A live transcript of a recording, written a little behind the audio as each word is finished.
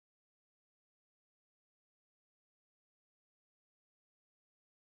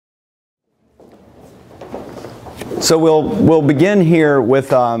So we'll begin here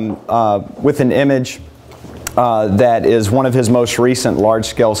with an image that is one of his most recent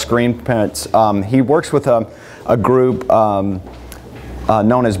large-scale screen prints. He works with a group known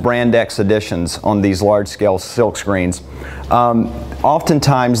as Brandex Editions on these large-scale silk screens.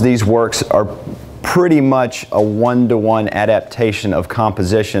 Oftentimes these works are pretty much a one-to-one adaptation of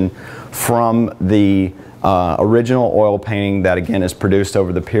composition from the original oil painting that again is produced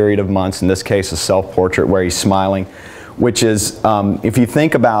over the period of months, in this case a self-portrait where he's smiling, which is, if you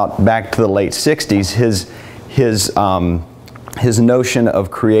think about back to the late 60s, his notion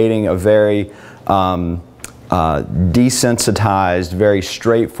of creating a very desensitized, very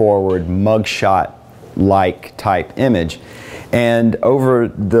straightforward mugshot-like type image. And over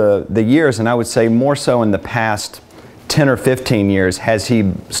the years, and I would say more so in the past 10 or 15 years, has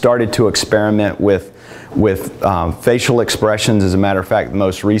he started to experiment with facial expressions. As a matter of fact, the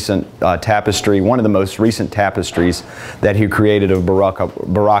most recent tapestry, one of the most recent tapestries that he created of Barack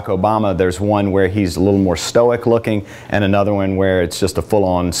Obama, there's one where he's a little more stoic looking and another one where it's just a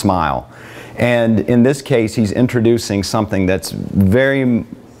full-on smile. And in this case, he's introducing something that's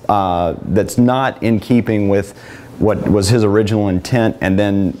that's not in keeping with what was his original intent, and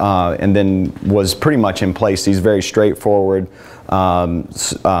then was pretty much in place. These very straightforward,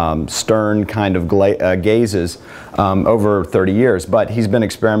 stern kind of gazes over 30 years. But he's been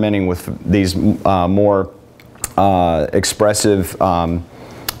experimenting with these more expressive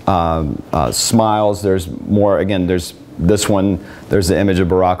smiles. There's more, again, there's this one, there's the image of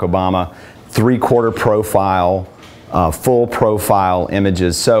Barack Obama, three-quarter profile, full profile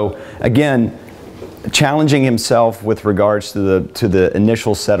images. So again, challenging himself with regards to the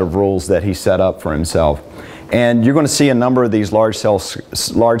initial set of rules that he set up for himself. And you're going to see a number of these large-scale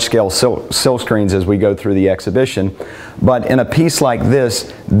silk screens as we go through the exhibition. But in a piece like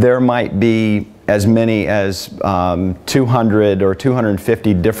this, there might be as many as 200 or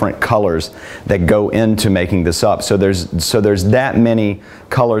 250 different colors that go into making this up. So there's that many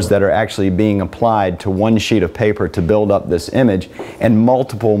colors that are actually being applied to one sheet of paper to build up this image, and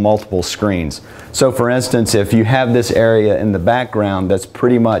multiple screens. So for instance, if you have this area in the background that's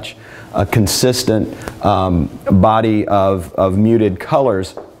pretty much a consistent body of muted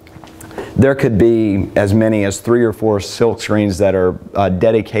colors, there could be as many as 3 or 4 silk screens that are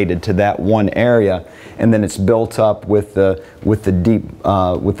dedicated to that one area, and then it's built up with the deep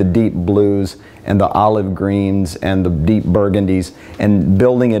blues and the olive greens and the deep burgundies, and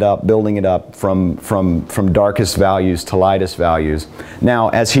building it up from darkest values to lightest values. Now,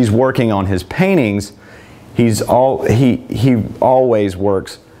 as he's working on his paintings, he always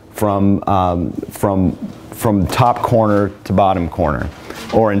works from top corner to bottom corner.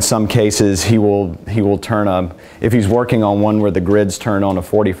 Or in some cases, he will turn if he's working on one where the grids turn on a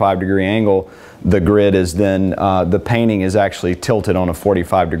 45-degree angle, the grid is then, the painting is actually tilted on a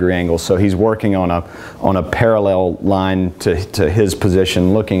 45-degree angle. So he's working on a parallel line to his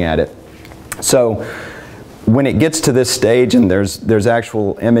position looking at it. So when it gets to this stage and there's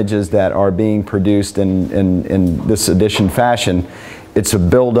actual images that are being produced in this edition fashion, it's a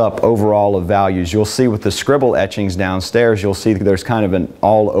build-up overall of values. You'll see with the scribble etchings downstairs, you'll see there's kind of an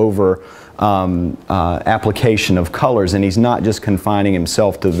all-over application of colors, and he's not just confining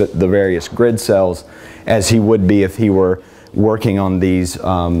himself to the various grid cells as he would be if he were working on these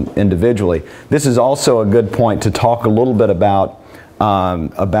individually. This is also a good point to talk a little bit about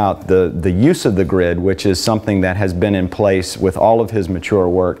the use of the grid, which is something that has been in place with all of his mature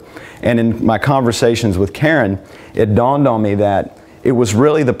work. And in my conversations with Karen, it dawned on me that it was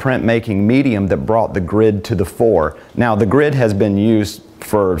really the printmaking medium that brought the grid to the fore. Now, the grid has been used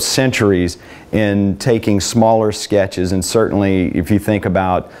for centuries in taking smaller sketches, and certainly if you think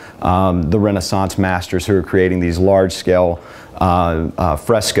about the Renaissance masters who are creating these large-scale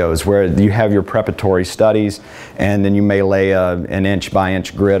frescoes where you have your preparatory studies, and then you may lay an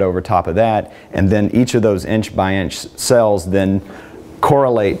inch-by-inch grid over top of that, and then each of those inch-by-inch cells then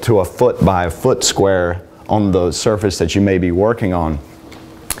correlate to a foot-by-foot square on the surface that you may be working on.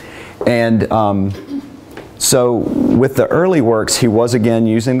 And so with the early works, he was again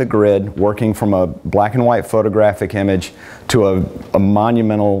using the grid, working from a black and white photographic image to a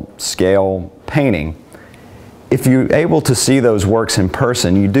monumental scale painting. If you're able to see those works in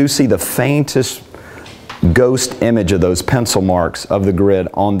person, you do see the faintest ghost image of those pencil marks of the grid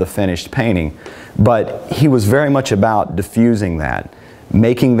on the finished painting. But he was very much about diffusing that,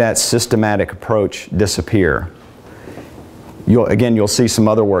 making that systematic approach disappear. You'll see some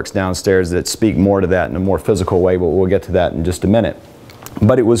other works downstairs that speak more to that in a more physical way, but we'll get to that in just a minute.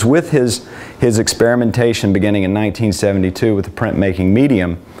 But it was with his experimentation beginning in 1972 with the printmaking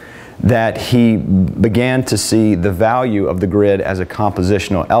medium that he began to see the value of the grid as a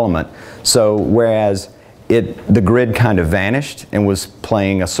compositional element. So whereas the grid kind of vanished and was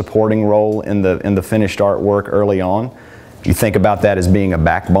playing a supporting role in the finished artwork early on, you think about that as being a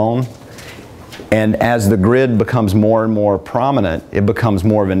backbone. And as the grid becomes more and more prominent, it becomes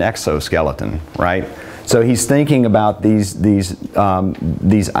more of an exoskeleton, right? So he's thinking about these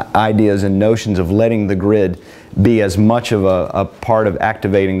ideas and notions of letting the grid be as much of a part of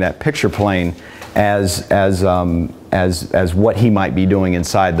activating that picture plane as what he might be doing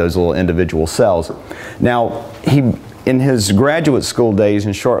inside those little individual cells. Now, in his graduate school days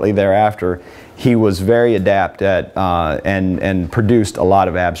and shortly thereafter, he was very adept at and produced a lot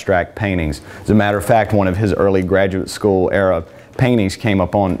of abstract paintings. As a matter of fact, one of his early graduate school era paintings came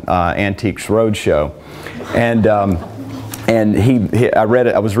up on Antiques Roadshow, and I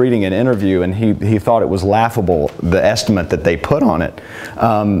was reading an interview, and he thought it was laughable, the estimate that they put on it.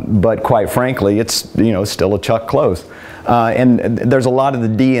 But quite frankly, it's still a Chuck close. And there's a lot of the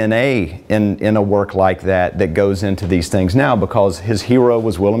DNA in a work like that goes into these things now, because his hero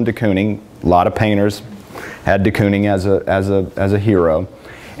was Willem de Kooning. A lot of painters had de Kooning as a hero.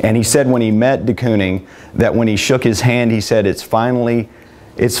 And he said when he met de Kooning that when he shook his hand, he said,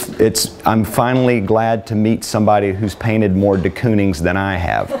 I'm finally glad to meet somebody who's painted more de Koonings than I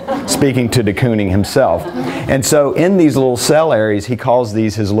have, speaking to de Kooning himself. And so in these little cell areas, he calls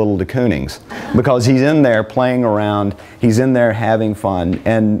these his little de Koonings, because he's in there playing around, he's in there having fun,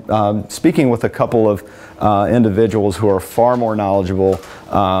 and speaking with a couple of individuals who are far more knowledgeable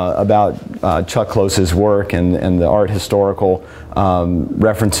about Chuck Close's work and the art historical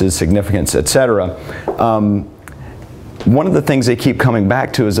references, significance, etc. One of the things they keep coming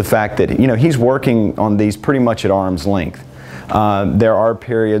back to is the fact that he's working on these pretty much at arm's length. There are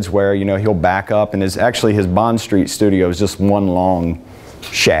periods where he'll back up, and his Bond Street studio is just one long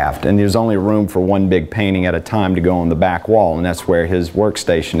shaft, and there's only room for one big painting at a time to go on the back wall, and that's where his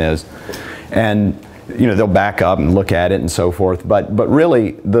workstation is. And they'll back up and look at it and so forth, but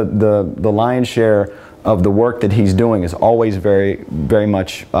really the lion's share of the work that he's doing is always very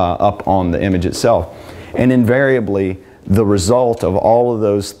much up on the image itself. And invariably, the result of all of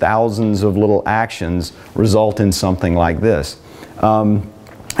those thousands of little actions result in something like this.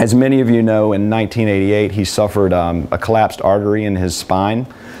 As many of you know, in 1988 he suffered a collapsed artery in his spine,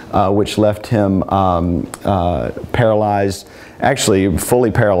 which left him paralyzed, actually fully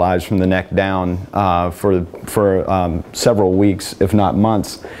paralyzed from the neck down for several weeks, if not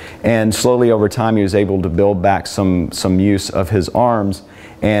months. And slowly over time he was able to build back some use of his arms.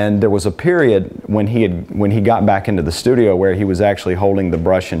 And there was a period when he got back into the studio where he was actually holding the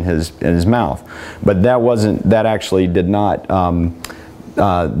brush in his mouth. But that actually did not,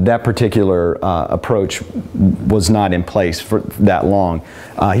 that particular approach was not in place for that long.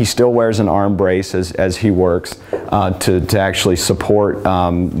 He still wears an arm brace as he works to actually support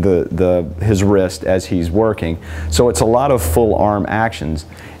his wrist as he's working. So it's a lot of full arm actions.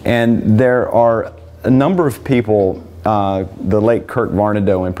 And there are a number of people, the late Kurt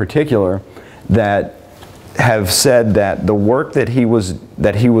Varnedoe in particular, that have said that the work that he was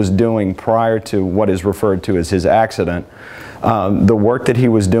doing prior to what is referred to as his accident, the work that he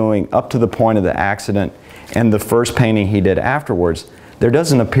was doing up to the point of the accident and the first painting he did afterwards, there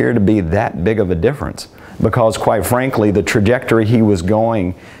doesn't appear to be that big of a difference, because quite frankly the trajectory he was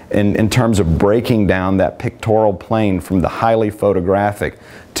going in terms of breaking down that pictorial plane from the highly photographic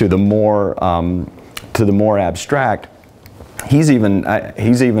to the more abstract, he's even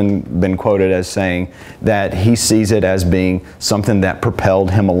been quoted as saying that he sees it as being something that propelled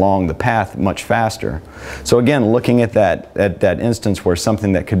him along the path much faster. So again, looking at that instance where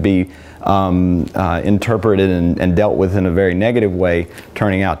something that could be interpreted and dealt with in a very negative way,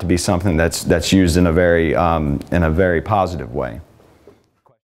 turning out to be something that's used in a very positive way.